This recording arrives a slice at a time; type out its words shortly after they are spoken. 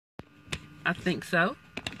I think so.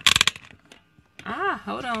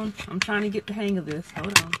 Hold on. I'm trying to get the hang of this.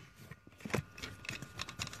 Hold on.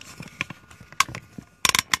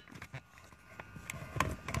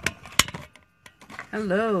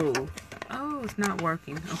 Hello. Oh, it's not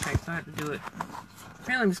working. Okay, so I have to do it.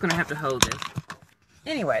 Apparently I'm just going to have to hold this.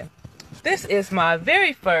 Anyway, this is my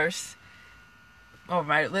very first,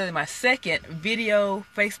 literally my second video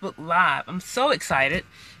Facebook Live. I'm so excited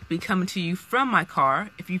to be coming to you from my car.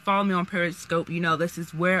 If you follow me on Periscope, you know this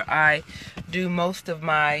is where I do most of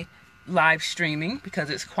my live streaming because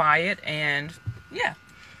it's quiet and yeah.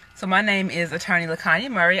 So my name is Attorney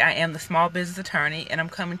LaKanya Murray. I am the small business attorney, and I'm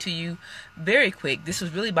coming to you very quick. This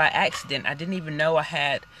was really by accident. I didn't even know I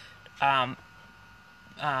had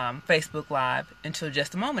Facebook Live until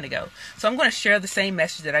just a moment ago. So I'm going to share the same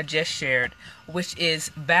message that I just shared, which is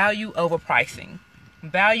value over pricing.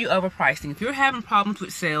 Value over pricing. If you're having problems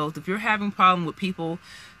with sales, if you're having problems with people,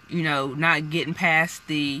 not getting past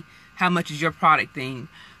the how much is your product thing,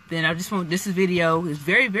 then I just want this video, this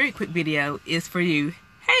very, very quick video, is for you.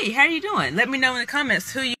 Hey, how are you doing? Let me know in the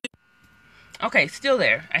comments who you... Okay, still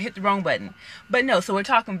there. I hit the wrong button. But no, so we're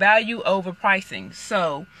talking value over pricing.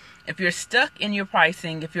 So if you're stuck in your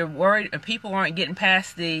pricing, if you're worried and people aren't getting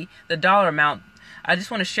past the dollar amount, I just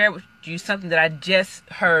want to share with you something that I just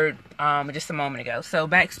heard just a moment ago. So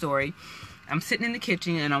backstory, I'm sitting in the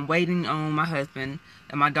kitchen and I'm waiting on my husband,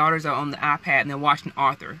 and my daughters are on the iPad and they're watching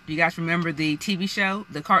Arthur. Do you guys remember the TV show,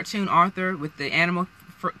 the cartoon Arthur with the animal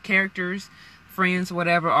characters? Friends,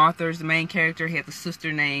 whatever. Arthur's the main character. He has a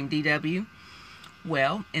sister named DW.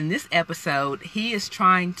 Well, in this episode, he is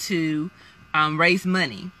trying to raise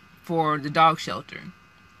money for the dog shelter,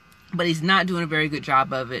 but he's not doing a very good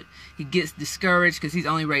job of it. He gets discouraged because he's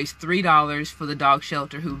only raised $3 for the dog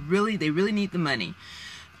shelter, they really need the money.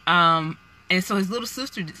 And so his little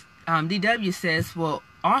sister, DW, says, well,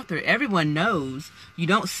 Arthur, everyone knows you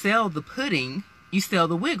don't sell the pudding, you sell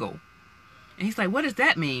the wiggle. And he's like, what does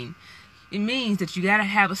that mean? It means that you got to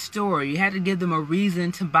have a story. You have to give them a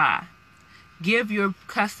reason to buy. Give your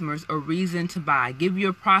customers a reason to buy. Give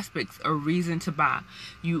your prospects a reason to buy.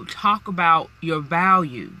 You talk about your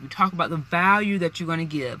value. You talk about the value that you're going to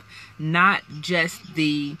give, not just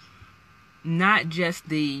the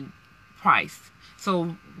price.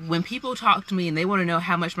 So when people talk to me and they want to know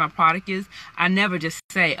how much my product is, I never just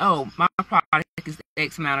say, oh, my product is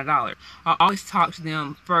X amount of dollars. I always talk to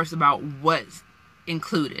them first about what's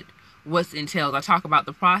included, what's entailed. I talk about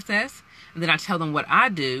the process, and then I tell them what I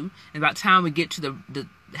do, and by the time we get to the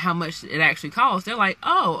how much it actually costs, they're like,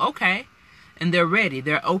 oh, okay, and they're ready,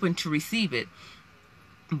 they're open to receive it,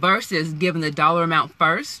 versus giving the dollar amount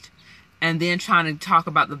first and then trying to talk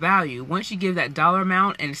about the value. Once you give that dollar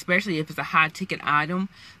amount, and especially if it's a high ticket item,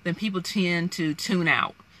 then people tend to tune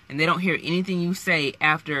out. And they don't hear anything you say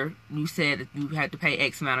after you said you had to pay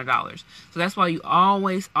X amount of dollars. So that's why you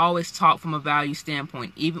always talk from a value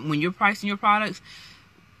standpoint. Even when you're pricing your products,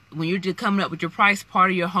 when you're just coming up with your price,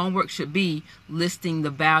 part of your homework should be listing the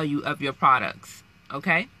value of your products.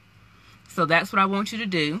 Okay? So that's what I want you to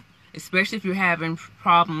do, especially if you're having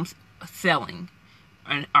problems selling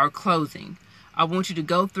or closing. I want you to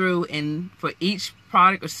go through and for each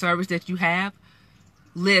product or service that you have,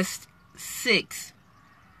 list 6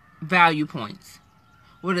 value points.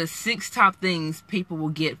 What are the 6 top things people will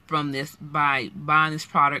get from this by buying this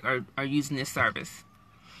product or using this service?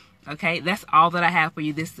 Okay, that's all that I have for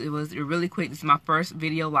you. It was really quick. This is my first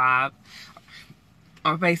video live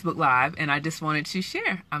on Facebook Live, and I just wanted to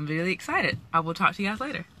share. I'm really excited. I will talk to you guys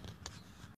later.